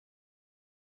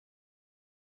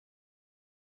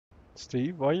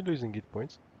Steve, why are you losing hit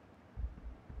points?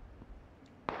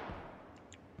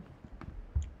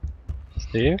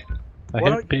 Steve? I Why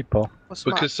hit don't- people. What's the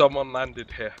matter? Because someone landed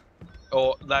here.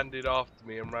 Or landed after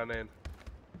me and ran in.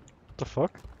 What the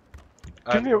fuck?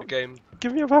 And me a- the game.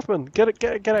 Give me a weapon! Get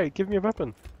out! Give me a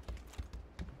weapon!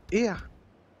 Yeah.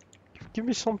 Give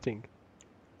me something!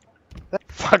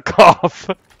 Fuck off!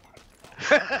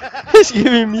 He's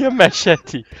giving me a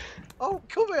machete! Oh,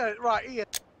 come here. Right, here.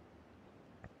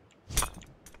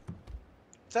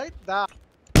 Take that.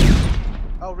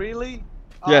 Oh, really?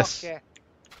 Yes. Okay.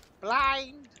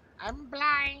 Blind. I'm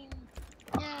blind.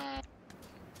 Yeah.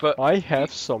 But I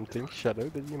have something, Shadow,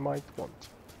 that you might want.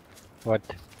 What?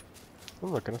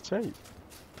 I'm not gonna tell you.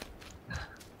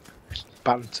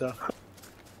 Banter.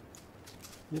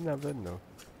 You never know.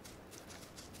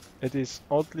 It is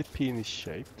oddly penis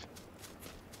shaped,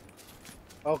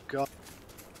 Oh, God.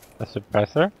 A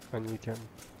suppressor? and you can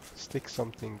stick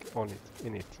something on it,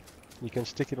 in it. You can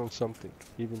stick it on something,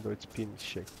 even though it's penis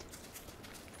shaped.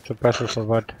 Suppressor for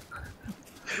what?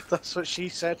 That's what she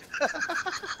said.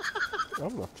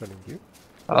 I'm not telling you.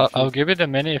 I'll give you the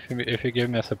mini if you give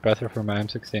me a suppressor for my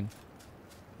M16.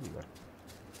 No.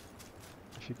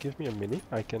 If you give me a mini,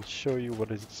 I can show you what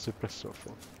is the suppressor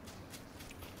for.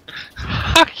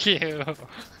 Fuck you!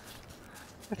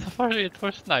 It's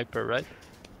for sniper, right?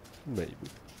 Maybe.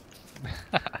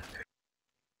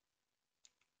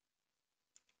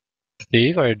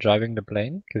 Steve, are you driving the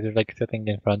plane? Because you're like sitting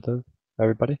in front of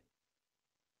everybody.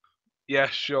 yeah,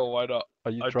 sure, why not?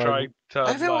 Are you I driving? tried to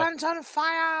Everyone's on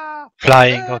fire.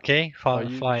 Flying, okay? Are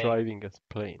you Flying. driving a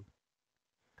plane?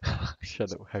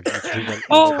 Shadow, have you driven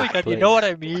Oh a my god, plane? you know what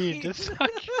I mean! Just fuck.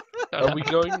 Are we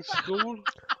going to school?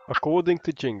 According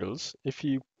to Jingles, if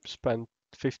you spend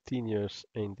 15 years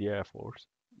in the Air Force,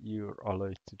 you're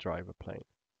allowed to drive a plane.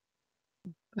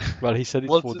 Well, he said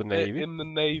it's for the Wasn't it Navy. in the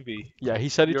Navy? Yeah, he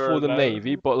said it's You're for the allowed-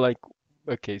 Navy, but like,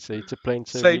 okay, so it's a plane.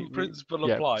 So Same principle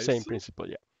yeah, applies. same principle,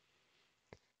 yeah.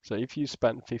 So if you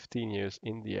spend 15 years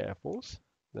in the Air Force,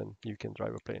 then you can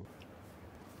drive a plane.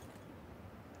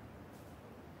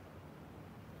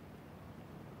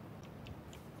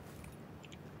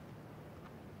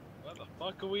 Where the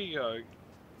fuck are we going?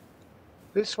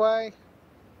 This way.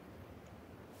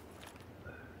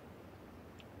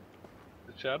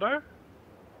 The Shadow?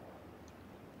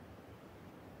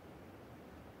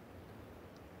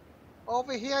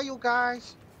 Over here, you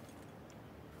guys.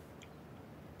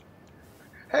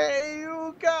 Hey,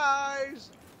 you guys.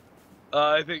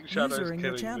 I think Shadow's User in your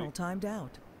killing channel me. timed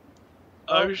out.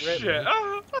 Oh, really? shit.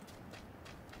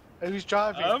 Who's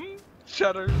driving?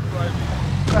 Shadow's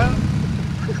driving.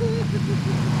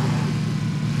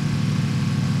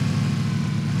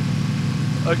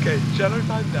 Okay, Shadow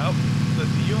timed out. The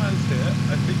DUI's here.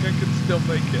 I think I can still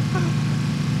make it.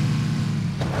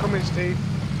 Come in, Steve.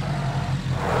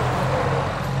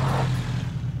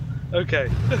 Okay.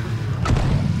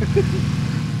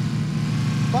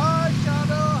 Bye,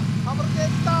 Shadow. Have a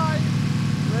good time.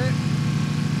 Right.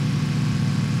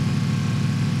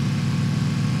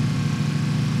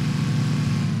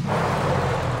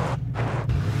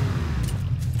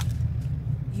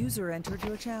 User entered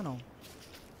your channel.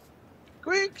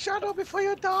 Quick, Shadow, before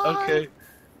you die. Okay.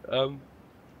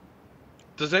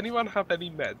 Does anyone have any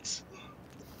meds?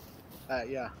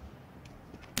 Yeah.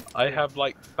 I have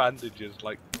like bandages,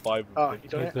 like 5 Oh, of you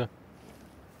them. done it?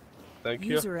 Thank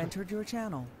you. User entered your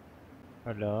channel.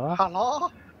 Hello?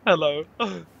 Hello? Hello.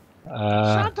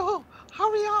 Shadow,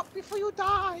 hurry up before you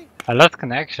die. I lost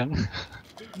connection.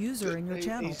 User in your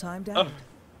channel He's- timed Oh. out.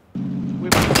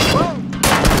 Whoa!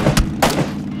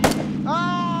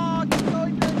 Ah, keep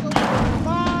going, Jacob.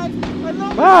 Bye. I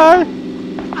love Bye!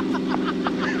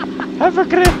 Have a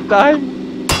great time!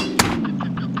 you.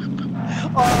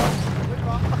 Oh, wait,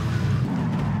 what?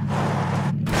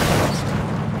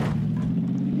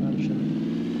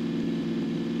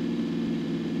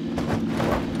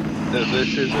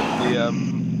 This isn't the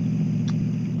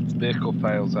vehicle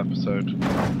fails episode.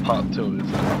 Part 2, is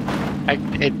it? I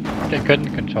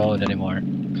couldn't control it anymore.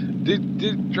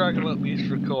 Did Dragon at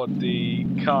least record the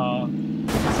car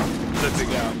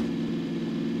flipping out?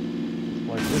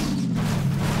 Like this.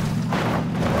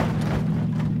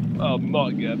 Oh, not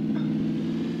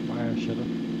again. Wow, Shadow.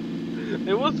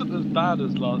 It wasn't as bad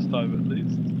as last time, at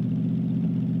least.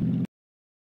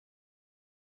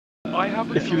 I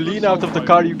have. If you lean out of the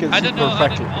car, you can I see don't know.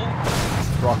 perfectly.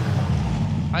 Rock.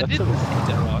 I That's didn't a-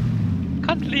 see the rock.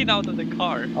 Can't lean out of the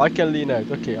car. I can lean out.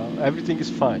 Okay, everything is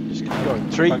fine. Just keep going.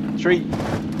 Tree.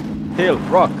 Hill.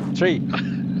 Rock. Tree.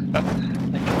 I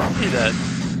can see that.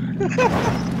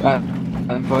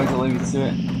 I'm going to leave it to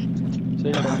it.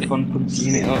 Say Have hi. fun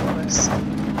putting it up.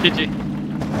 GG.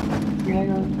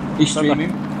 Yeah. You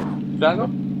streaming? Drago?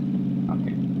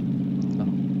 Okay.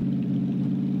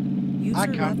 User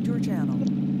can't. left your channel.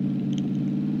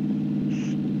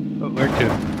 Where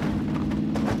to?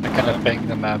 I cannot ping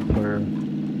the map for.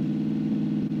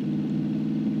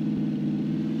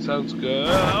 Sounds good.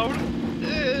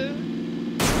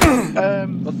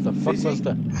 What the fuck Fizzy? was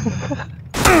that?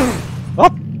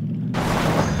 What?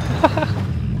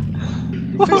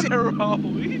 Where are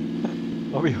we?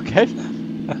 Are we okay?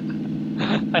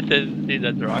 I didn't see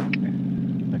that rock.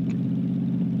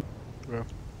 Yeah.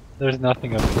 There's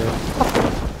nothing up there.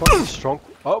 Fucking strong.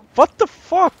 Oh, what the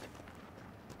fuck?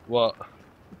 What?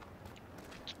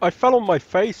 I fell on my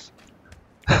face.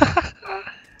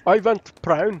 I went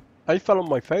brown. I fell on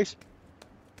my face.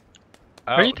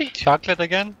 Are you Ouch. eating chocolate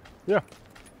again? Yeah.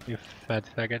 You fat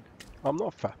faggot. I'm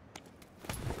not fat.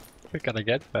 You're gonna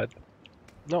get fat.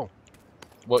 No.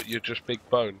 What, you're just big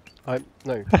bone? No.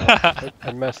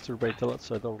 I masturbate a lot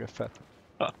so I don't get fat.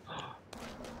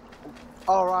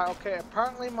 Alright, okay,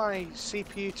 apparently my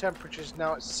CPU temperature is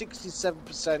now at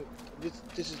 67%. This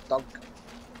is dog.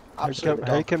 Absolutely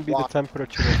How dog. can be Why? the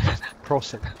temperature of just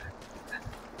percent?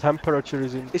 Temperature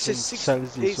is in It says,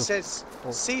 Celsius. it so- says oh.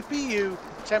 CPU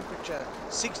temperature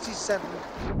 67.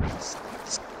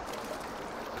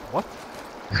 What?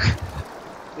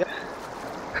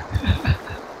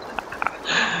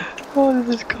 Oh,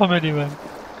 this is comedy, man.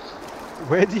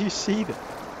 Where do you see that?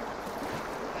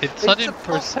 It's not in a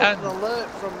percent. pop-up alert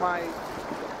from my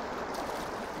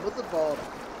motherboard.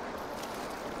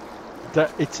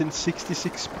 That it's in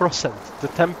 66%. The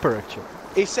temperature.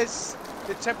 It says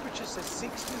the temperature says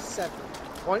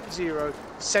 67.0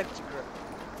 centigrade.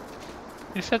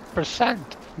 You said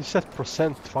percent. You said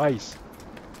percent twice.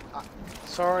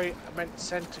 Sorry, I meant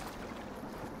centigrade.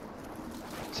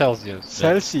 Celsius.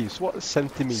 Celsius. What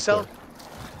centimeter? Cel-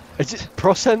 Is it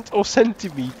percent or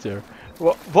centimeter?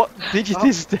 What digit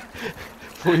is that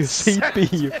for your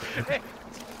CPU?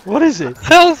 What is it?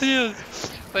 Celsius!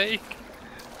 Fake.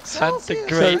 Celsius.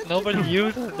 Centigrade. Nobody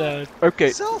uses that. Okay.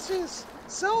 Celsius.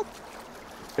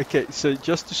 Okay. So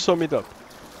just to sum it up,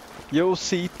 your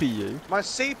CPU My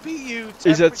CPU temperature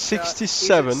is at is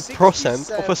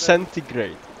 67% of a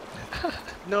centigrade.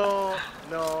 No.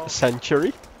 A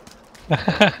century?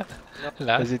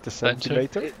 Last Is it a century.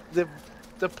 centimeter?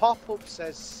 The pop-up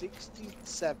says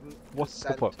 67%. What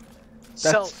pop-up?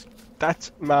 Celsius.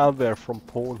 That's malware from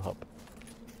Pornhub.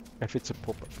 If it's a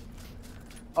pop-up.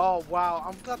 Oh wow,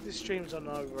 I'm glad this stream's on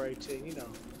over 18. You know,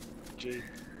 gee.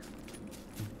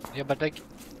 Yeah, but like,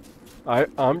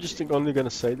 I'm just only gonna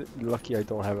say that you're lucky I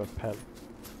don't have a pen.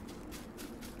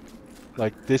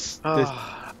 Like this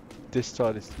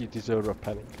start is you deserve a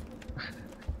penny.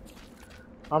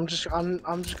 I'm just gonna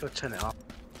turn it off.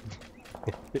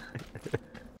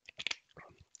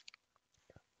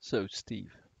 So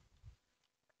Steve,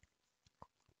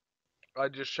 I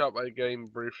just shut my game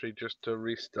briefly just to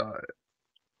restart it.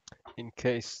 in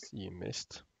case you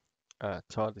missed,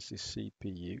 TARDIS's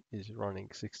CPU is running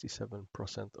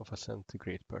 67% of a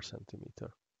centigrade per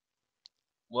centimeter.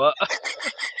 What?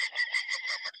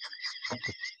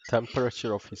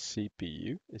 Temperature of his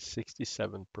CPU is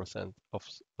 67%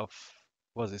 of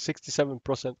was it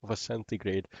 67% of a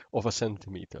centigrade of a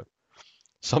centimeter,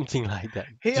 something like that.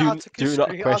 Here, do I'll take a do not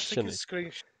screen. question I'll it. take a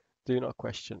screenshot. Do not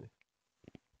question it.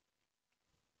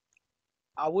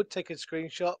 I would take a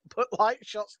screenshot, but light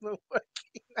shot's not working.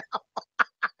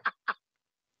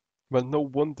 Well, no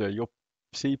wonder your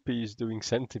CPU is doing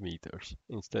centimeters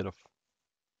instead of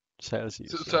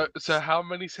Celsius. So how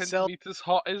many centimeters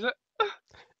hot is it?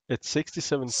 It's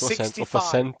 67% of a 65.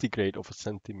 centigrade of a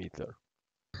centimeter.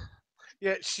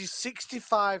 Yeah, she's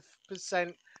 65%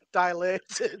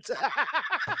 dilated.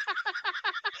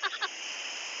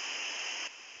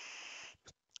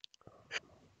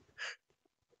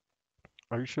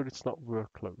 Are you sure it's not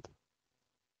workload?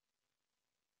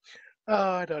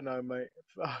 Oh, I don't know, mate.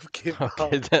 I've given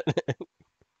Okay up. then.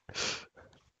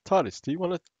 TARDIS, do you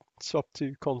want to swap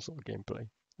to console gameplay?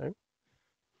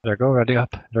 Drago, ready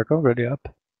up. Drago, ready up.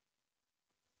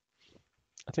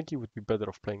 I think you would be better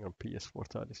off playing on PS4,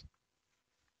 TARDIS.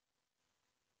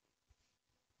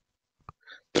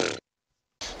 As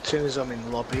soon as I'm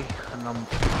in lobby and I'm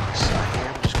sat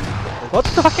here, I'm just gonna What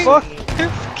the fuck? You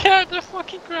scared the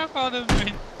fucking crap out of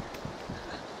me.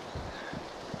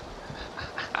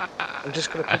 I'm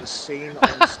just gonna put the scene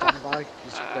on standby.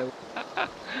 Just go.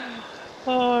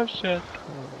 Oh shit.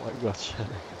 Oh my god, Shannon.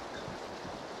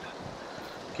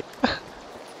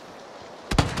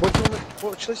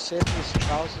 What should I say to these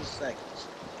trousers things?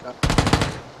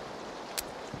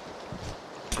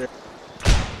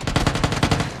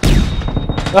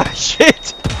 Ah,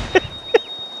 shit!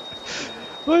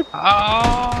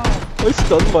 Ah! I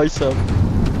stunned myself.